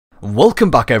Welcome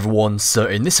back everyone. So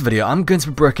in this video I'm going to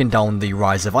be breaking down the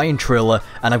Rise of Iron trailer,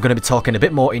 and I'm going to be talking a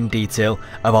bit more in detail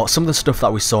about some of the stuff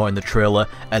that we saw in the trailer,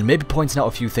 and maybe pointing out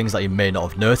a few things that you may not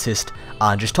have noticed,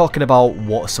 and just talking about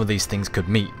what some of these things could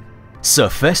mean. So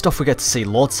first off, we get to see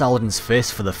Lord Saladin's face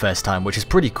for the first time, which is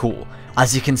pretty cool.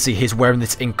 As you can see, he's wearing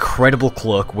this incredible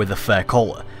cloak with a fair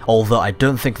collar, although I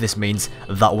don't think this means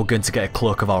that we're going to get a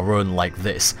cloak of our own like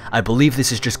this. I believe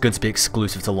this is just going to be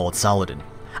exclusive to Lord Saladin.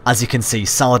 As you can see,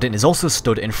 Saladin is also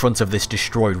stood in front of this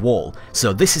destroyed wall,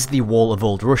 so this is the Wall of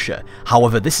Old Russia.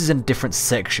 However, this is in a different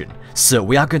section, so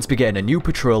we are going to be getting a new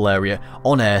patrol area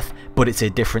on Earth, but it's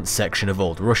a different section of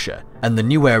Old Russia, and the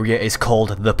new area is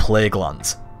called the Plague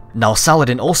Lands. Now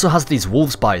Saladin also has these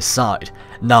wolves by his side.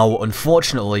 Now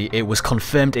unfortunately it was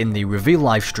confirmed in the reveal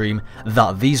livestream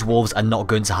that these wolves are not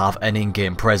going to have an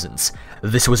in-game presence.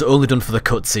 This was only done for the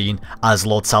cutscene as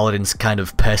Lord Saladin's kind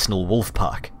of personal wolf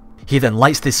pack. He then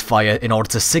lights this fire in order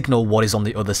to signal what is on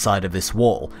the other side of this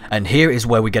wall, and here is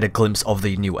where we get a glimpse of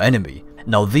the new enemy.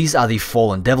 Now these are the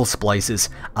fallen devil splices,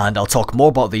 and I'll talk more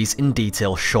about these in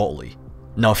detail shortly.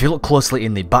 Now if you look closely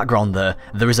in the background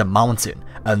there is a mountain,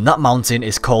 and that mountain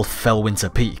is called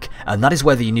Fellwinter Peak, and that is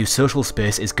where the new social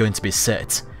space is going to be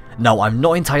set. Now I'm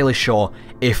not entirely sure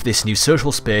if this new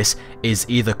social space is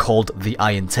either called the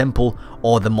Iron Temple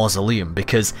or the Mausoleum,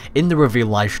 because in the reveal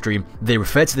livestream they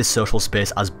refer to this social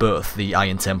space as both the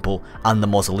Iron Temple and the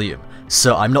Mausoleum,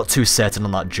 so I'm not too certain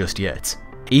on that just yet.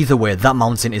 Either way, that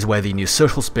mountain is where the new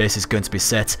social space is going to be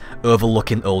set,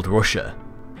 overlooking Old Russia.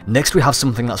 Next we have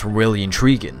something that's really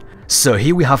intriguing. So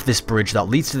here we have this bridge that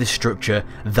leads to this structure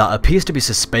that appears to be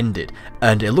suspended,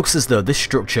 and it looks as though this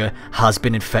structure has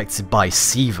been infected by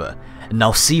SIVA.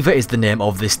 Now SIVA is the name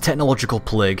of this technological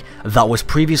plague that was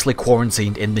previously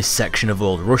quarantined in this section of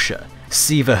Old Russia.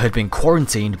 SIVA had been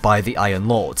quarantined by the Iron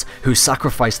Lords, who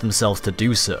sacrificed themselves to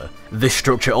do so. This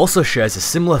structure also shares a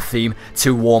similar theme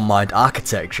to Warmind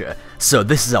architecture, so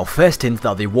this is our first hint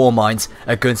that the Warminds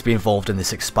are going to be involved in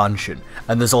this expansion,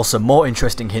 and there's also more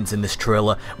interesting hints in this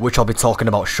trailer which I'll be talking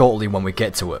about shortly when we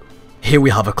get to it. Here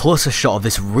we have a closer shot of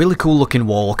this really cool looking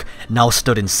warlock now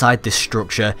stood inside this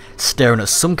structure, staring at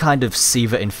some kind of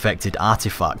SIVA infected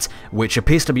artifact, which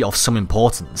appears to be of some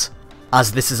importance.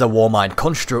 As this is a Warmind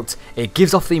construct, it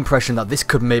gives off the impression that this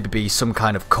could maybe be some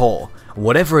kind of core.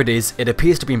 Whatever it is, it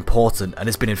appears to be important and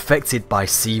has been infected by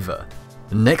SIVA.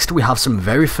 Next we have some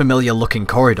very familiar looking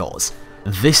corridors.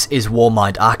 This is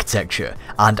Warmind architecture,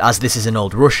 and as this is in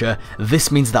Old Russia, this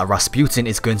means that Rasputin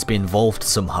is going to be involved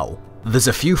somehow. There's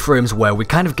a few frames where we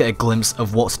kind of get a glimpse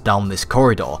of what's down this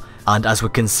corridor, and as we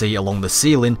can see along the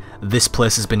ceiling, this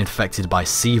place has been infected by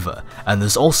SIVA, and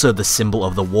there's also the symbol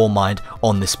of the Warmind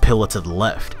on this pillar to the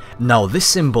left. Now this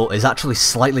symbol is actually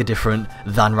slightly different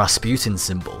than Rasputin's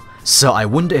symbol, so I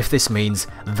wonder if this means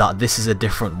that this is a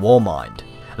different Warmind.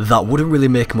 That wouldn't really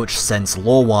make much sense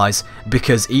lore-wise,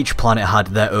 because each planet had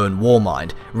their own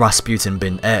Warmind, Rasputin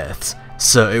being Earth's,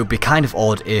 so it would be kind of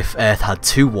odd if Earth had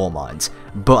two Warminds,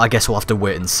 but I guess we'll have to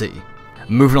wait and see.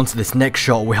 Moving on to this next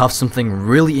shot, we have something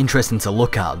really interesting to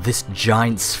look at, this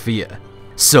giant sphere.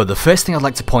 So the first thing I'd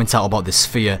like to point out about this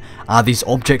sphere are these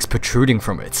objects protruding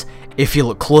from it. If you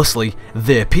look closely,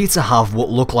 they appear to have what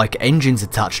look like engines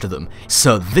attached to them,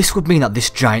 so this would mean that this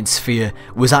giant sphere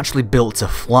was actually built to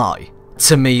fly.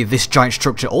 To me, this giant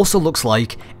structure also looks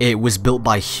like it was built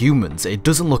by humans. It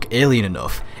doesn't look alien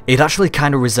enough. It actually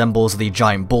kind of resembles the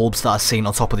giant bulbs that are seen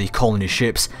on top of the colony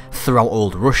ships throughout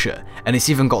Old Russia, and it's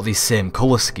even got the same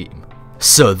colour scheme.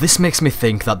 So this makes me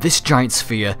think that this giant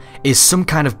sphere is some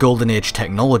kind of golden age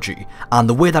technology, and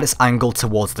the way that it's angled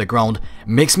towards the ground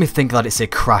makes me think that it's a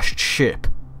crashed ship.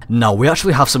 Now we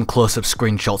actually have some close-up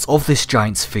screenshots of this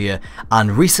giant sphere,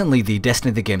 and recently the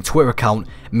Destiny the Game Twitter account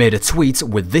made a tweet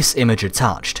with this image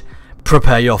attached.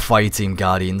 Prepare your fireteam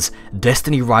Guardians,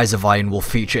 Destiny Rise of Iron will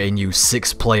feature a new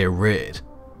 6-player raid.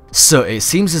 So it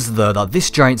seems as though that this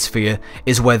giant sphere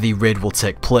is where the raid will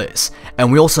take place, and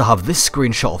we also have this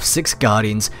screenshot of 6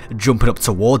 Guardians jumping up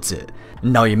towards it.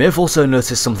 Now you may have also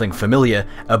noticed something familiar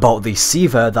about the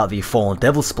SIVA that the fallen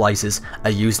devil splices are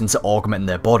using to augment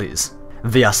their bodies.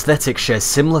 The aesthetic shares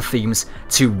similar themes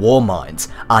to Warminds,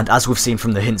 and as we've seen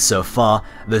from the hints so far,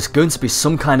 there's going to be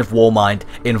some kind of Warmind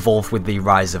involved with the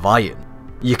Rise of Iron.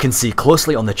 You can see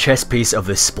closely on the chest piece of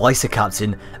this splicer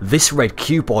captain this red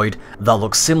cuboid that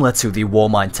looks similar to the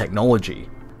Warmind technology.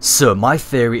 So my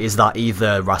theory is that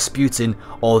either Rasputin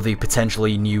or the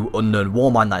potentially new unknown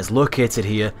Warmind that is located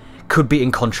here could be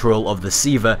in control of the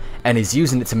SIVA and is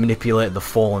using it to manipulate the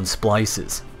fallen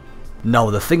splices.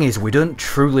 Now the thing is, we don't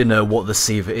truly know what the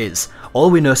SIVA is. All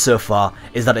we know so far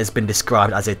is that it's been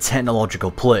described as a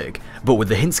technological plague, but with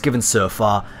the hints given so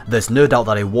far, there's no doubt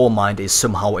that a Warmind is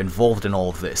somehow involved in all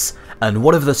of this, and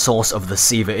whatever the source of the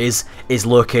SIVA is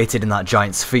located in that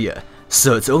giant sphere,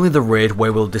 so it's only the raid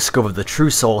where we'll discover the true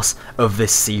source of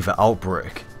this SIVA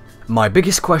outbreak. My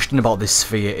biggest question about this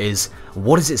sphere is,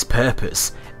 what is its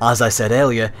purpose? As I said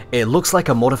earlier, it looks like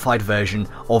a modified version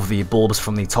of the bulbs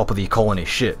from the top of the colony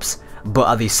ships, but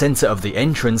at the centre of the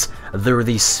entrance there are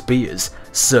these spears,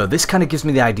 so this kind of gives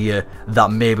me the idea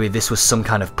that maybe this was some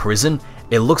kind of prison.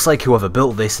 It looks like whoever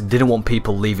built this didn't want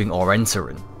people leaving or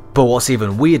entering. But what's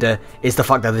even weirder is the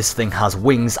fact that this thing has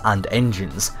wings and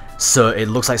engines, so it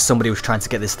looks like somebody was trying to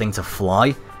get this thing to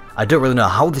fly. I don't really know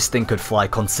how this thing could fly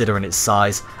considering its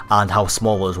size and how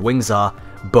small those wings are,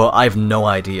 but I have no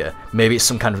idea. Maybe it's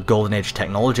some kind of golden age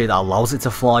technology that allows it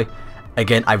to fly.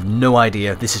 Again, I have no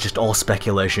idea, this is just all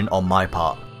speculation on my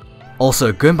part.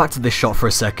 Also, going back to this shot for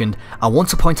a second, I want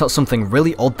to point out something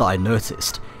really odd that I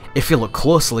noticed. If you look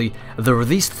closely, there are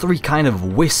these 3 kind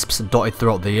of wisps dotted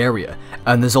throughout the area,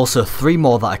 and there's also 3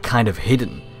 more that are kind of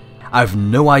hidden. I have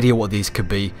no idea what these could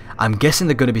be. I'm guessing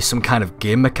they're going to be some kind of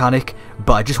game mechanic,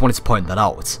 but I just wanted to point that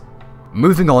out.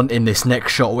 Moving on, in this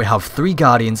next shot we have 3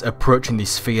 guardians approaching the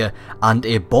sphere and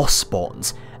a boss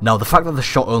spawns. Now the fact that the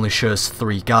shot only shows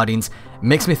 3 guardians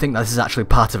makes me think that this is actually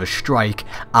part of a strike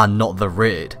and not the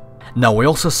raid. Now we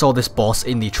also saw this boss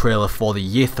in the trailer for the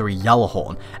Year 3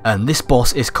 Yellowhorn, and this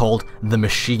boss is called the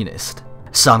Machinist.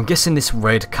 So I'm guessing this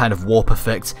red kind of warp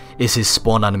effect is his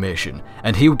spawn animation,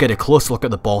 and here we get a close look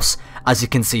at the boss. As you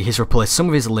can see, he's replaced some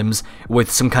of his limbs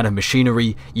with some kind of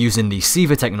machinery using the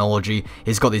SIVA technology.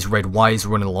 He's got these red wires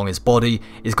running along his body,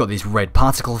 he's got these red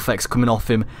particle effects coming off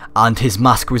him, and his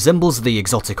mask resembles the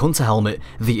exotic hunter helmet,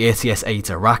 the ATS-8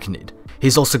 Arachnid.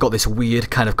 He's also got this weird,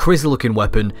 kind of crazy looking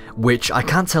weapon, which I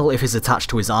can't tell if it's attached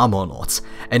to his arm or not,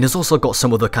 and he's also got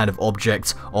some other kind of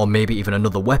object, or maybe even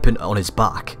another weapon on his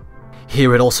back.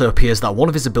 Here it also appears that one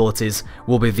of his abilities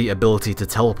will be the ability to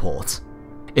teleport.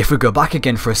 If we go back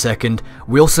again for a second,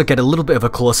 we also get a little bit of a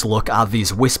closer look at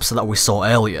these wisps that we saw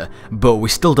earlier, but we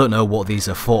still don't know what these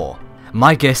are for.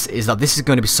 My guess is that this is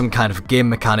going to be some kind of game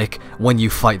mechanic when you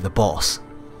fight the boss.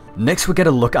 Next we get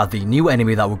a look at the new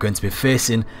enemy that we're going to be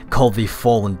facing, called the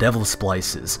Fallen Devil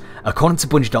Splicers. According to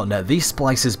Bungie.net, these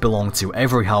splicers belong to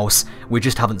every house, we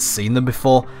just haven't seen them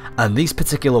before, and these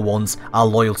particular ones are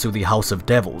loyal to the House of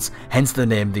Devils, hence the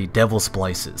name the Devil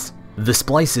Splicers. The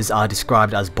splicers are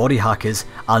described as body hackers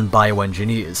and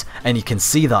bioengineers, and you can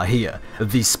see that here.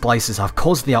 These splicers have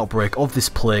caused the outbreak of this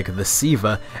plague, the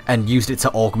SIVA, and used it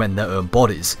to augment their own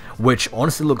bodies, which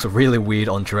honestly looks really weird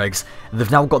on Dregs. They've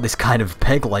now got this kind of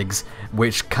peg legs,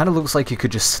 which kind of looks like you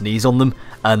could just sneeze on them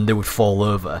and they would fall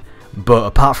over. But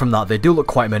apart from that, they do look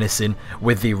quite menacing,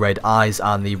 with the red eyes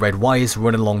and the red wires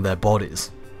running along their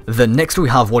bodies. Then next we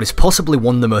have what is possibly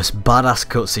one of the most badass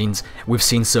cutscenes we've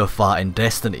seen so far in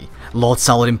Destiny. Lord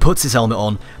Saladin puts his helmet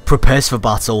on, prepares for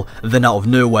battle, then out of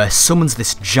nowhere summons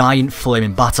this giant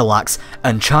flaming battle axe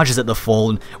and charges at the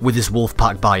Fallen with his wolf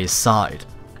pack by his side.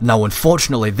 Now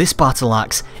unfortunately, this battle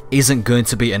axe isn't going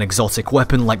to be an exotic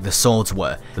weapon like the swords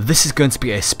were. This is going to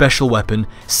be a special weapon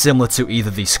similar to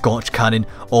either the Scorch Cannon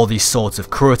or the Swords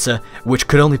of Crota, which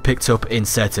could only be picked up in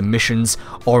certain missions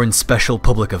or in special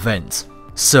public events.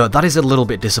 So that is a little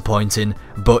bit disappointing,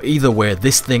 but either way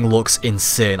this thing looks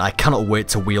insane. I cannot wait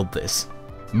to wield this.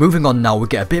 Moving on now, we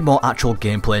get a bit more actual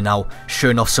gameplay now,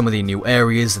 showing off some of the new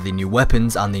areas, the new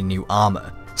weapons and the new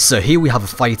armour. So here we have a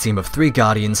fire team of 3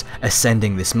 guardians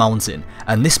ascending this mountain,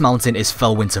 and this mountain is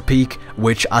Fellwinter Peak,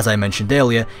 which as I mentioned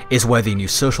earlier is where the new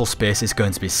social space is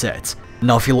going to be set.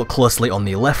 Now if you look closely on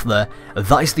the left there,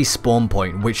 that is the spawn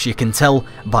point, which you can tell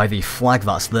by the flag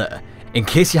that's there. In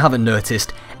case you haven't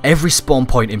noticed, every spawn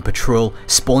point in Patrol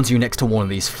spawns you next to one of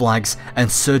these flags,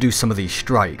 and so do some of these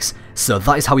strikes, so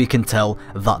that is how you can tell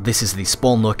that this is the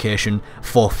spawn location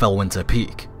for Fellwinter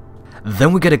Peak.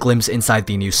 Then we get a glimpse inside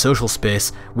the new social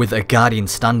space with a guardian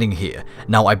standing here.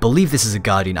 Now I believe this is a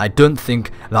guardian, I don't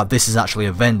think that this is actually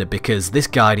a vendor, because this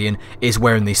guardian is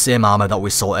wearing the same armour that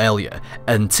we saw earlier,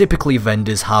 and typically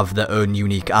vendors have their own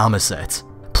unique armour set.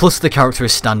 Plus the character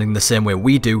is standing the same way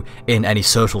we do in any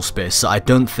social space, so I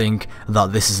don't think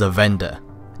that this is a vendor.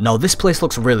 Now this place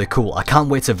looks really cool, I can't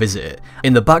wait to visit it.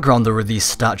 In the background there are these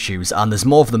statues, and there's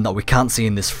more of them that we can't see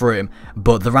in this frame,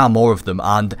 but there are more of them,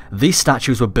 and these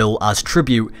statues were built as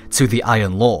tribute to the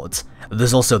Iron Lords.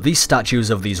 There's also these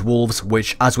statues of these wolves,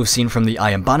 which as we've seen from the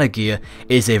Iron Banner gear,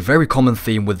 is a very common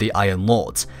theme with the Iron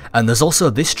Lords. And there's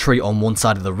also this tree on one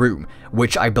side of the room,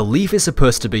 which I believe is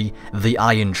supposed to be the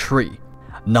Iron Tree.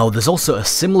 Now there's also a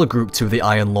similar group to the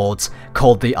Iron Lords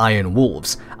called the Iron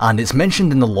Wolves, and it's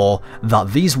mentioned in the lore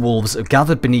that these wolves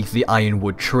gathered beneath the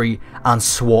Ironwood tree and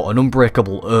swore an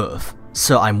unbreakable oath.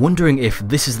 So I'm wondering if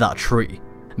this is that tree.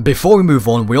 Before we move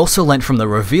on, we also learnt from the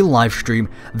reveal livestream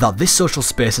that this social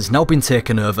space has now been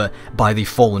taken over by the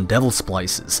Fallen Devil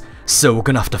Splicers, so we're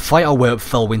gonna have to fight our way up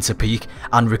Fellwinter Peak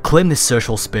and reclaim this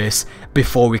social space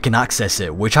before we can access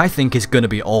it, which I think is gonna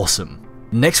be awesome.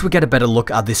 Next we get a better look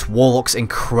at this Warlock's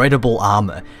incredible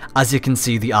armour. As you can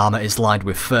see, the armour is lined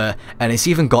with fur, and it's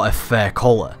even got a fur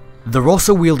collar. They're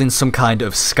also wielding some kind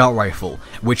of scout rifle,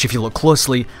 which if you look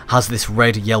closely has this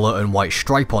red, yellow and white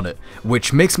stripe on it,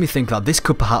 which makes me think that this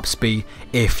could perhaps be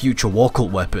a future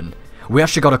Warcult weapon. We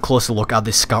actually got a closer look at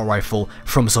this scout rifle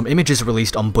from some images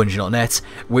released on Bungie.net,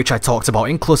 which I talked about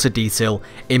in closer detail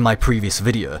in my previous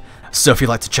video. So if you'd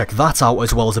like to check that out,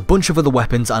 as well as a bunch of other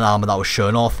weapons and armour that was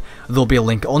shown off, there'll be a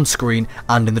link on screen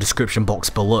and in the description box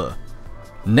below.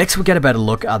 Next we get a better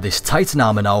look at this Titan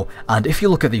armour now, and if you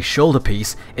look at the shoulder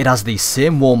piece, it has the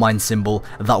same Warmind symbol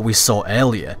that we saw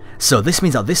earlier, so this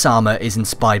means that this armour is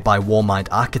inspired by Warmind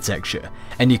architecture,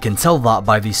 and you can tell that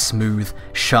by these smooth,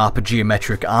 sharp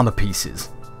geometric armour pieces.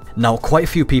 Now quite a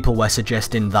few people were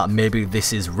suggesting that maybe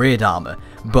this is raid armour,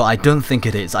 but I don't think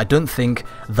it is. I don't think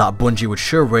that Bungie would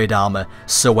show raid armour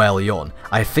so early on.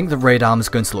 I think the raid armour is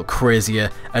going to look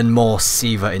crazier and more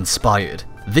SIVA inspired.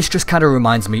 This just kind of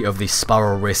reminds me of the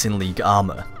Sparrow Racing League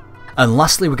armour. And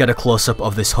lastly we get a close-up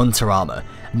of this Hunter armour.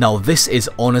 Now this is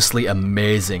honestly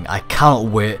amazing. I cannot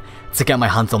wait to get my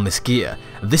hands on this gear.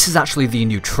 This is actually the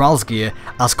new Trials gear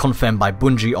as confirmed by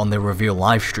Bungie on their reveal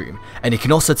livestream, and you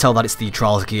can also tell that it's the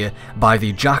Trials gear by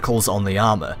the jackals on the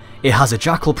armour. It has a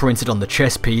jackal printed on the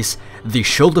chest piece, the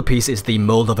shoulder piece is the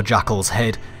mould of a jackal's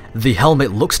head, the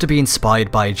helmet looks to be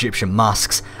inspired by Egyptian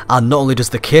masks, and not only does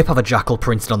the cape have a jackal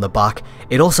printed on the back,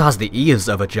 it also has the ears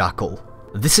of a jackal.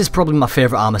 This is probably my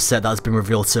favourite armour set that has been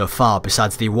revealed so far,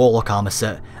 besides the Warlock armour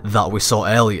set that we saw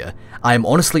earlier. I am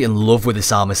honestly in love with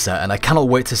this armour set, and I cannot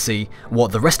wait to see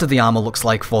what the rest of the armour looks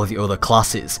like for the other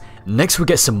classes. Next we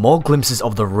get some more glimpses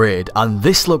of the raid, and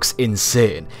this looks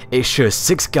insane. It shows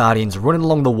 6 Guardians running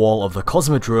along the wall of the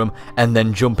Cosmodrome and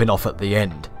then jumping off at the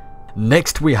end.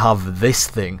 Next we have this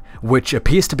thing, which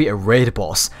appears to be a raid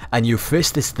boss, and you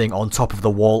face this thing on top of the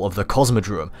wall of the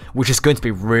Cosmodrome, which is going to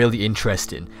be really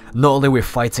interesting. Not only are we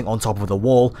fighting on top of the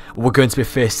wall, we're going to be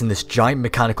facing this giant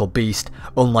mechanical beast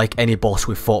unlike any boss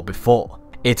we've fought before.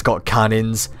 It's got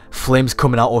cannons, flames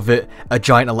coming out of it, a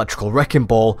giant electrical wrecking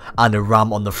ball, and a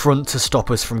ram on the front to stop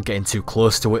us from getting too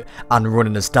close to it and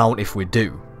running us down if we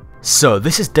do. So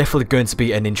this is definitely going to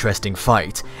be an interesting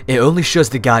fight. It only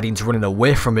shows the Guardians running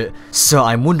away from it, so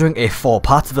I'm wondering if for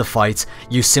part of the fight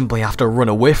you simply have to run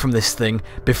away from this thing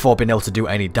before being able to do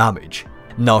any damage.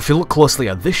 Now if you look closely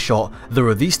at this shot, there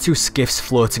are these 2 skiffs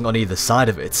floating on either side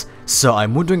of it, so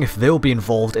I'm wondering if they'll be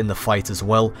involved in the fight as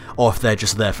well, or if they're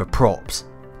just there for props.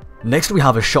 Next we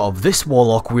have a shot of this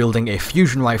Warlock wielding a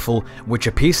fusion rifle, which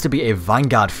appears to be a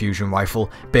Vanguard fusion rifle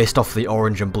based off the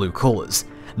orange and blue colours.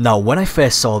 Now when I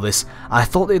first saw this, I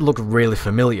thought it looked really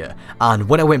familiar, and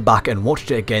when I went back and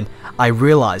watched it again, I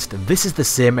realised this is the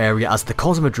same area as the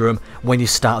Cosmodrome when you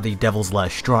start the Devil's Lair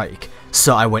strike.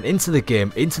 So I went into the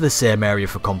game into the same area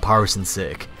for comparison's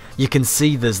sake. You can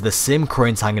see there's the same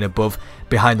cranes hanging above,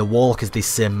 behind the Warlock is the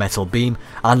same metal beam,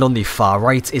 and on the far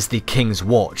right is the King's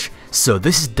Watch, so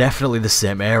this is definitely the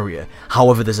same area.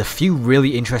 However, there's a few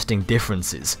really interesting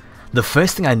differences. The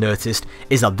first thing I noticed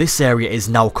is that this area is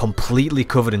now completely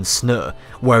covered in snow,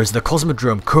 whereas the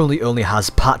Cosmodrome currently only has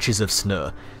patches of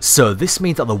snow. So this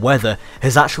means that the weather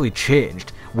has actually changed,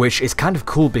 which is kind of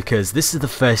cool because this is the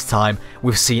first time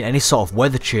we've seen any sort of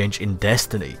weather change in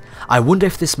Destiny. I wonder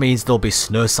if this means there'll be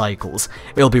snow cycles.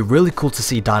 It'll be really cool to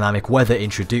see dynamic weather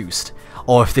introduced.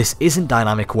 Or if this isn't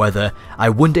dynamic weather, I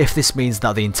wonder if this means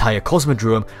that the entire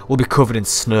Cosmodrome will be covered in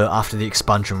snow after the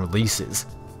expansion releases.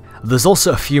 There's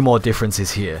also a few more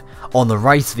differences here. On the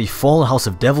right, the Fallen House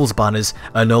of Devils banners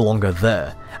are no longer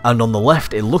there, and on the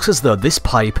left it looks as though this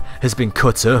pipe has been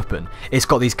cut open. It's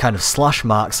got these kind of slash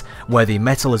marks where the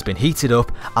metal has been heated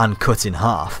up and cut in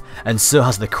half, and so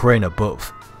has the crane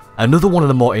above. Another one of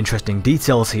the more interesting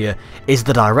details here is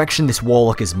the direction this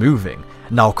Warlock is moving.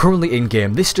 Now currently in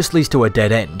game this just leads to a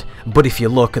dead end, but if you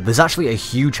look there's actually a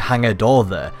huge hangar door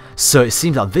there, so it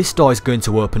seems that this door is going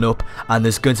to open up and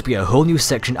there's going to be a whole new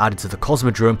section added to the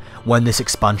Cosmodrome when this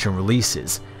expansion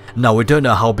releases. Now we don't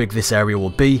know how big this area will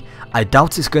be. I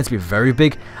doubt it's going to be very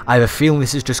big. I have a feeling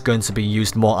this is just going to be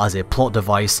used more as a plot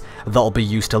device that will be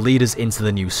used to lead us into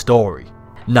the new story.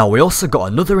 Now we also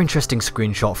got another interesting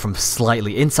screenshot from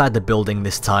slightly inside the building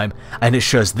this time, and it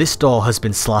shows this door has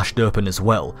been slashed open as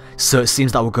well, so it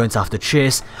seems that we're going to have to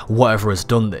chase whatever has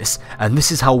done this, and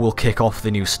this is how we'll kick off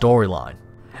the new storyline.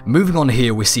 Moving on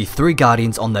here, we see 3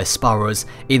 guardians on their sparrows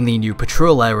in the new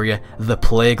patrol area, the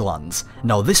Plaguelands.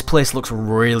 Now this place looks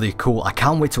really cool, I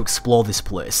can't wait to explore this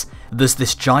place. There's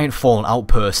this giant fallen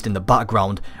outpost in the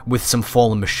background with some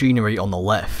fallen machinery on the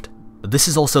left. This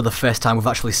is also the first time we've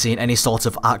actually seen any sort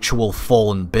of actual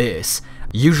fallen base.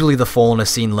 Usually the fallen are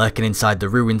seen lurking inside the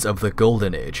ruins of the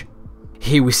Golden Age.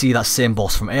 Here we see that same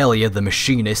boss from earlier, the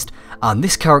Machinist, and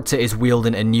this character is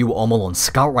wielding a new Omolon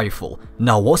scout rifle.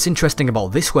 Now what's interesting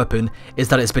about this weapon is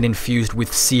that it's been infused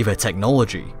with SIVA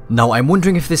technology. Now I'm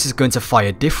wondering if this is going to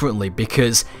fire differently,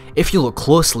 because if you look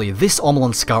closely, this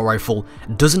Omolon scout rifle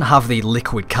doesn't have the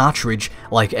liquid cartridge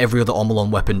like every other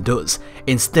Omolon weapon does.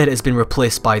 Instead it's been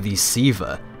replaced by the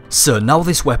SIVA. So now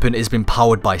this weapon is being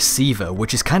powered by SIVA,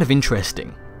 which is kind of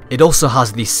interesting. It also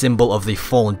has the symbol of the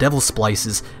fallen devil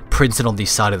splices printed on the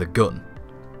side of the gun.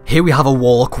 Here we have a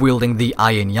warlock wielding the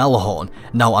Iron Yalahorn.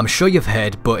 Now I'm sure you've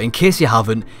heard, but in case you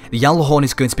haven't, the Yalahorn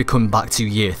is going to be coming back to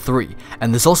year 3,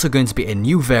 and there's also going to be a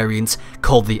new variant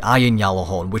called the Iron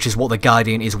Yalahorn, which is what the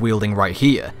Guardian is wielding right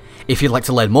here. If you'd like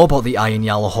to learn more about the Iron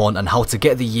Yalahorn and how to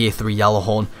get the year 3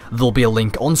 Yalahorn, there'll be a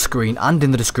link on screen and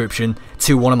in the description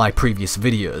to one of my previous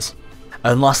videos.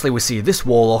 And lastly we see this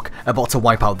warlock about to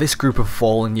wipe out this group of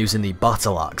fallen using the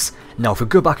battle axe. Now if we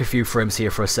go back a few frames here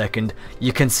for a second,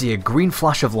 you can see a green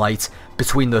flash of light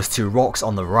between those 2 rocks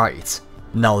on the right.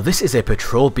 Now this is a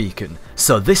patrol beacon,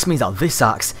 so this means that this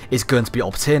axe is going to be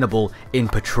obtainable in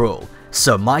patrol.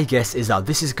 So my guess is that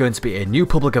this is going to be a new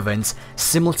public event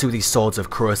similar to the Swords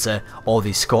of Crota or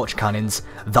the Scorch Cannons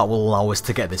that will allow us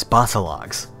to get this battle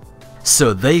axe.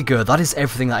 So there you go, that is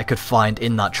everything that I could find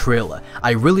in that trailer.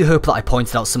 I really hope that I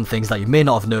pointed out some things that you may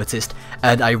not have noticed,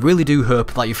 and I really do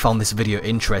hope that you found this video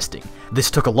interesting. This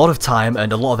took a lot of time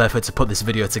and a lot of effort to put this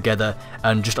video together,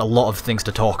 and just a lot of things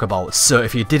to talk about, so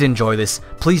if you did enjoy this,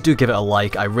 please do give it a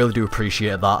like, I really do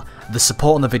appreciate that. The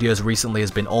support on the videos recently has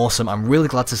been awesome, I'm really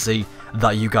glad to see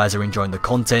that you guys are enjoying the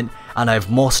content, and I have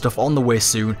more stuff on the way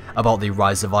soon about the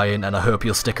Rise of Iron, and I hope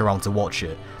you'll stick around to watch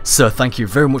it. So thank you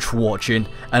very much for watching,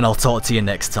 and I'll talk to you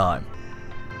next time.